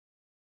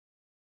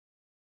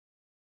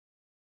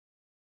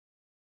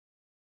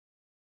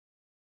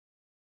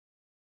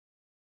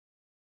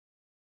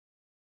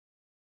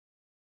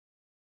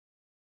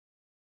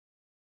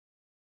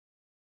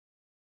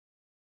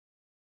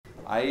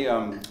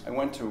I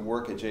went to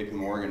work at JP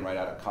Morgan right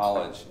out of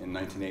college in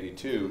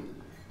 1982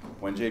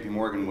 when JP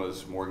Morgan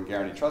was Morgan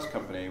Guaranty Trust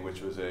Company,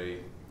 which was a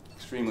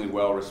extremely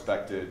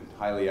well-respected,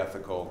 highly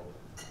ethical,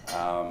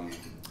 kind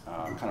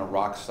of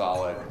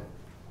rock-solid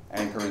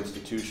anchor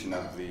institution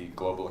of the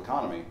global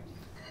economy.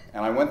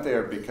 And I went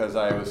there because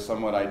I was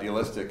somewhat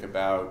idealistic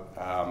about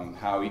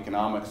how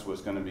economics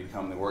was going to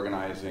become the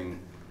organizing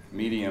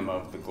medium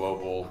of the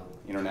global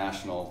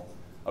international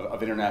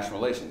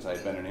relations. I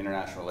had been an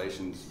international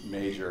relations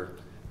major.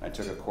 I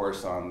took a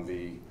course on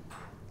the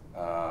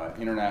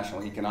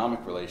international economic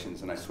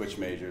relations, and I switched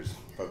majors,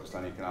 focused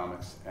on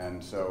economics.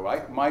 And so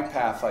my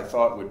path, I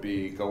thought, would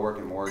be go work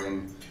at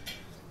Morgan,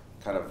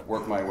 kind of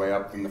work my way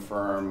up in the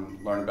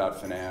firm, learn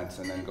about finance,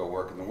 and then go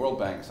work in the World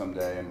Bank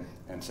someday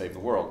and save the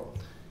world.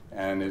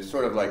 And it's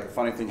sort of like a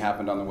funny thing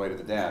happened on the way to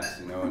the dance,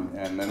 you know,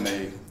 and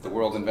then the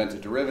world invented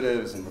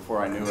derivatives, and before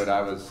I knew it,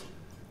 I was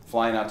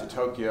flying out to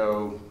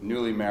Tokyo,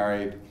 newly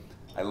married.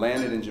 I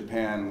landed in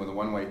Japan with a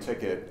one-way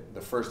ticket.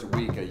 The first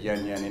week, a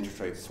yen-yen interest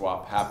rate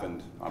swap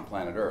happened on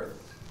planet Earth.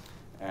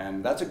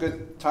 And that's a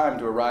good time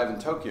to arrive in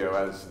Tokyo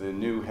as the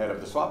new head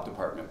of the swap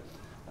department.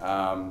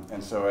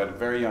 And so at a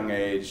very young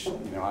age,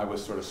 you know, I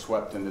was sort of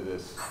swept into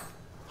this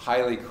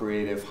highly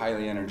creative,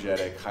 highly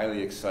energetic,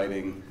 highly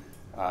exciting,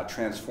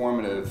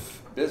 transformative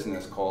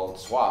business called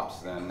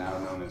swaps, then now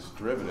known as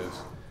derivatives,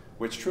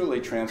 which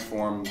truly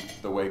transformed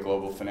the way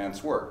global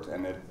finance worked.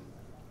 And it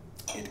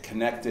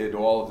connected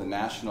all of the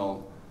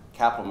national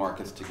capital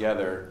markets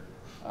together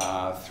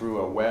through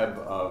a web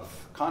of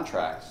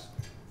contracts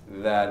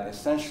that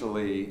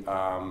essentially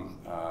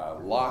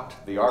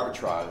locked the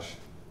arbitrage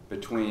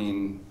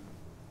between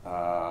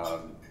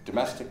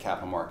domestic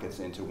capital markets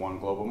into one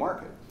global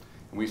market.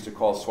 And we used to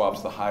call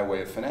swaps the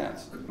highway of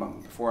finance.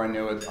 Before I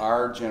knew it,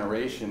 our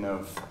generation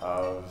you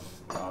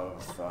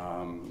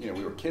know,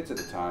 we were kids at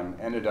the time,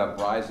 ended up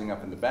rising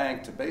up in the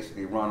bank to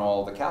basically run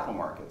all the capital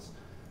markets.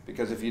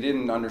 Because if you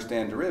didn't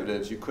understand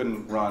derivatives, you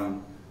couldn't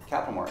run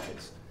capital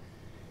markets.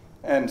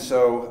 And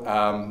so,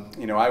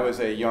 you know, I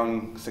was a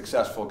young,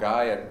 successful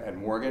guy at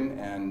Morgan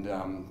and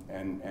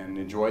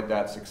enjoyed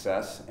that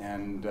success,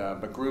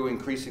 but grew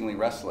increasingly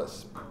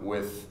restless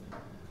with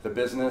the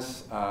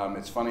business.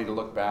 It's funny to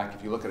look back.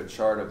 If you look at a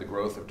chart of the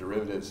growth of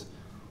derivatives,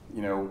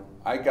 you know,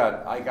 I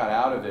got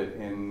out of it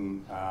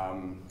in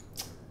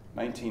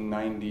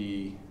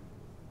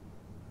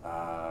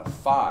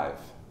 1995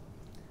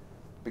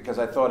 because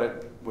I thought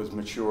it was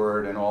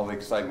matured and all the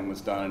excitement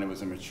was done and it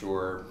was a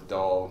mature,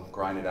 dull,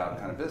 grinded out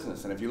kind of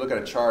business. And if you look at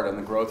a chart on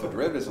the growth of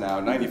derivatives now,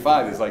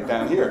 95 is like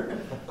down here.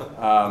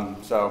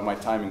 So my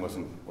timing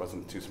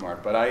wasn't too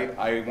smart. But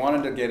I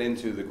wanted to get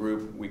into the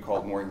group we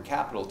called Morgan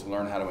Capital to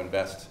learn how to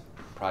invest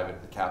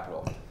private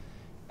capital.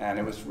 And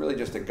it was really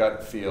just a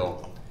gut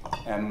feel.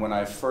 And when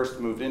I first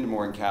moved into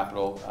Morgan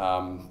Capital,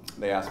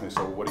 they asked me,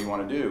 so what do you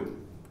want to do?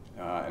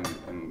 And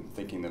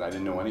thinking that I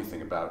didn't know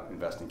anything about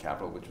investing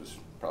capital, which was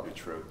probably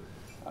true.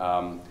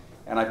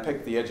 And I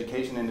picked the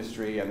education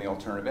industry and the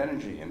alternative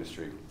energy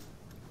industry.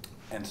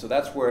 And so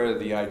that's where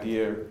the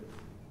idea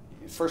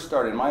first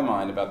started in my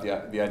mind about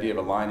the idea of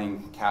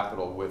aligning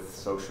capital with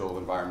social,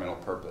 environmental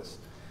purpose.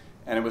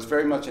 And it was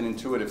very much an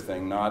intuitive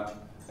thing. I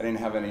didn't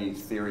have any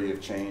theory of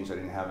change. I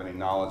didn't have any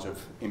knowledge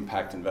of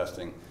impact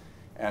investing.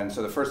 And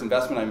so the first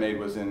investment I made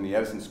was in the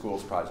Edison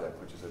Schools Project,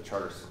 which is a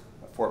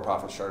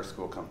for-profit charter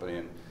school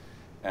company.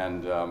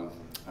 And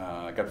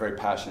I got very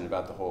passionate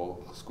about the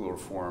whole school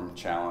reform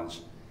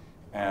challenge.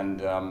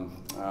 And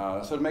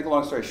so to make a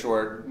long story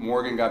short,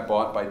 Morgan got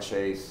bought by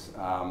Chase.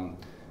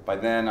 By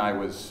then I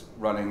was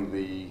running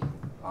the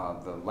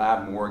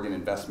Lab Morgan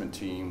investment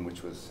team,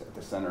 which was at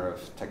the center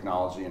of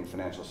technology and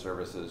financial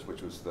services,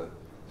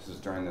 this was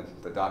during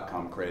the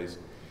dot-com craze.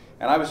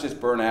 And I was just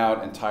burnt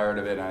out and tired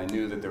of it, and I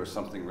knew that there was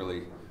something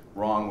really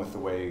wrong with the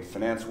way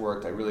finance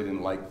worked. I really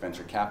didn't like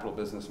venture capital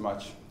business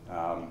much.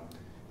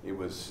 It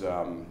was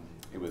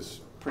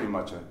pretty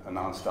much a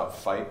nonstop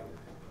fight,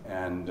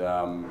 and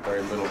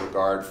very little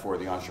regard for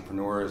the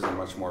entrepreneurs and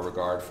much more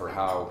regard for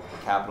how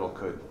capital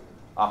could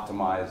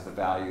optimize the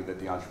value that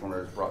the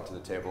entrepreneurs brought to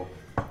the table.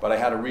 But I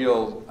had a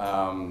real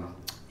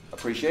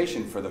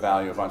appreciation for the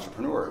value of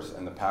entrepreneurs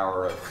and the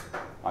power of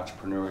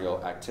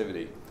entrepreneurial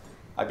activity.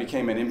 I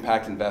became an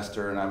impact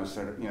investor, and I was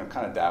sort of, you know,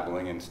 kind of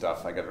dabbling in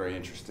stuff. I got very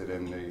interested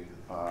in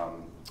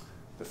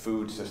the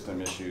food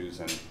system issues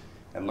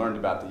and learned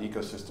about the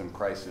ecosystem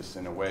crisis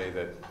in a way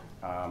that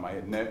I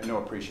had no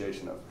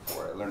appreciation of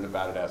before. I learned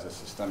about it as a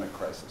systemic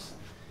crisis.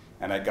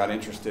 And I got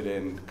interested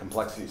in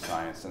complexity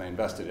science, and I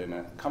invested in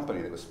a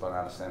company that was spun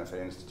out of Santa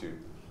Fe Institute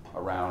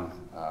around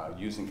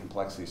using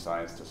complexity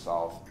science to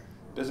solve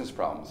business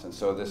problems. And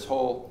so this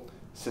whole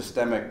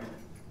systemic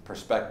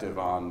perspective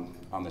on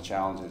the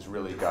challenges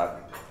really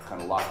got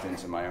kind of locked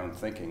into my own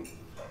thinking.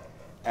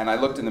 And I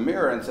looked in the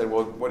mirror and said,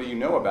 well, what do you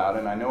know about it?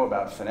 And I know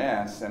about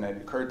finance, and it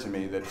occurred to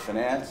me that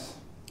finance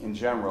in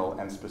general,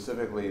 and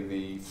specifically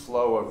the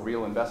flow of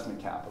real investment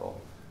capital,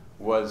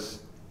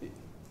 was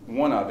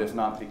one of, if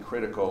not the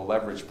critical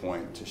leverage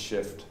point to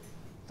shift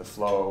the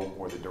flow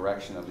or the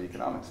direction of the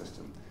economic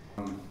system.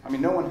 I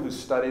mean, no one who's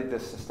studied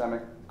this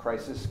systemic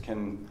crisis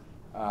can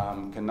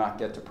not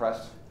get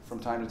depressed from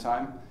time to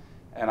time.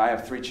 And I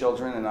have 3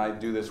 children, and I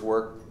do this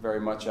work very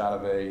much out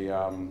of a,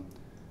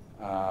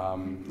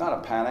 not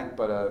a panic,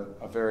 but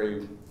a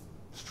very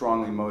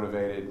strongly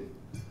motivated,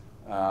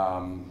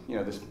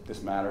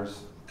 this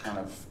matters kind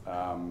of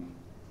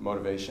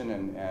motivation.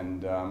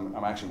 And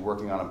I'm actually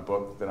working on a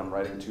book that I'm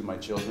writing to my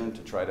children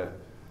to try to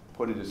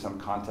put into some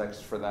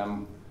context for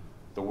them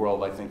the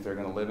world I think they're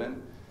going to live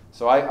in.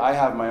 So I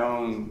have my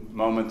own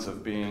moments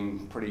of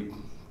being pretty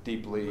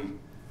deeply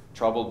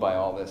troubled by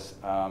all this,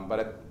 but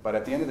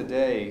at the end of the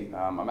day,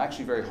 I'm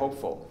actually very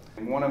hopeful.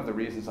 And one of the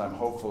reasons I'm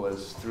hopeful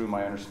is through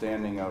my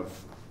understanding of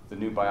the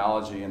new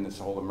biology and this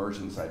whole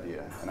emergence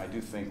idea. And I do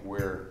think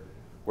we're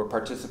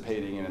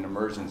participating in an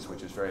emergence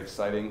which is very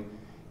exciting,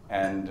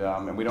 and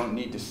we don't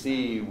need to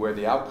see where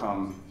the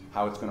outcome,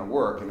 how it's going to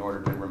work in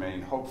order to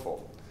remain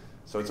hopeful.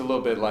 So it's a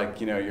little bit like,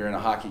 you're in a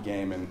hockey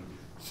game and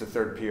it's the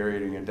 3rd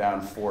period and you're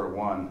down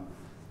 4-1,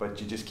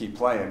 but you just keep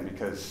playing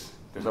because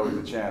there's always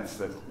a chance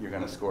that you're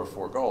going to score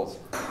 4 goals.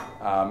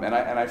 And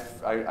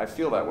I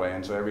feel that way,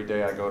 and so every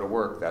day I go to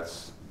work,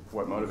 that's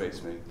what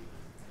motivates me.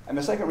 And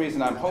the second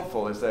reason I'm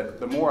hopeful is that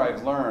the more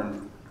I've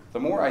learned, the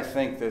more I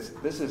think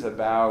this is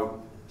about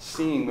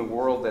seeing the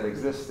world that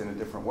exists in a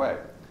different way.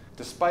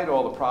 Despite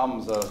all the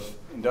problems of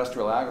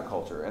industrial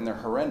agriculture, and they're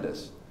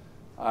horrendous,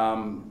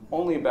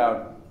 only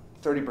about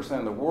 30%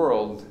 of the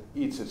world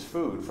eats its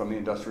food from the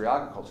industrial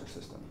agriculture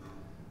system.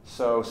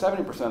 So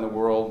 70% of the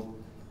world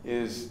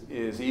is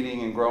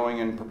eating and growing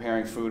and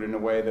preparing food in a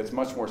way that's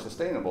much more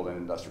sustainable than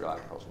industrial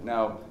agriculture.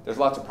 Now, there's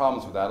lots of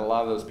problems with that. A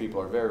lot of those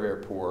people are very,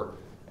 very poor,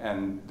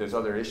 and there's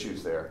other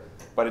issues there.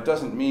 But it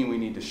doesn't mean we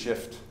need to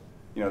shift.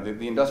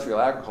 The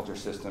industrial agriculture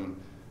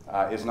system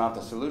is not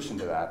the solution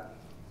to that.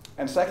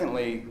 And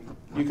secondly,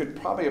 you could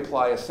probably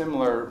apply a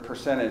similar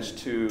percentage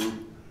to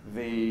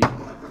the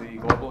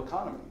global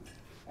economy.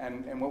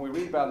 And what we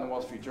read about in the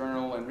Wall Street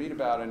Journal and read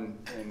about in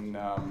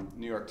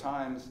New York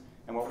Times,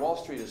 and what Wall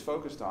Street is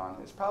focused on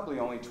is probably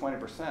only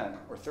 20%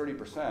 or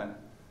 30%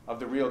 of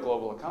the real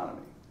global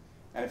economy.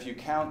 And if you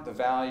count the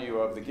value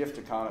of the gift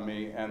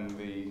economy and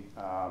the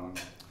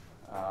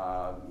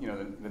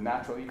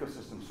natural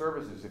ecosystem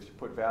services, if you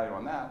put value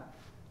on that,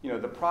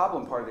 the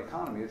problem part of the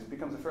economy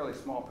becomes a fairly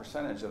small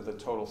percentage of the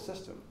total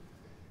system.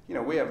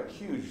 We have a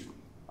huge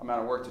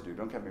amount of work to do,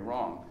 don't get me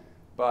wrong.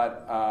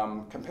 But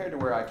compared to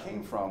where I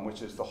came from,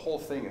 which is the whole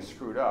thing is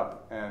screwed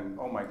up, and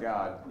oh my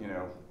God,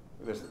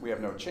 we have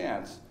no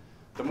chance.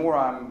 The more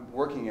I'm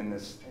working in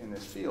this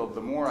field,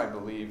 the more I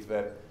believe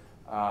that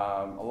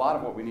a lot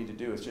of what we need to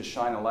do is just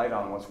shine a light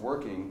on what's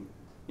working,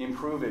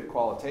 improve it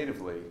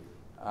qualitatively,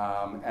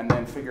 and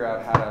then figure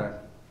out how to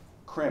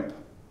crimp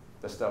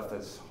the stuff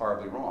that's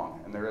horribly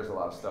wrong. And there is a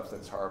lot of stuff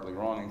that's horribly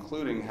wrong,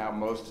 including how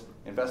most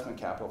investment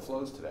capital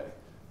flows today,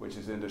 which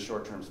is into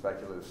short-term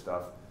speculative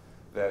stuff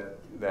that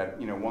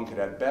one could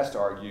at best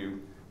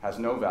argue has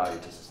no value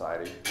to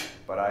society,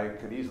 but I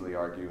could easily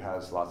argue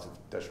has lots of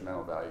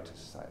detrimental value to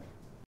society.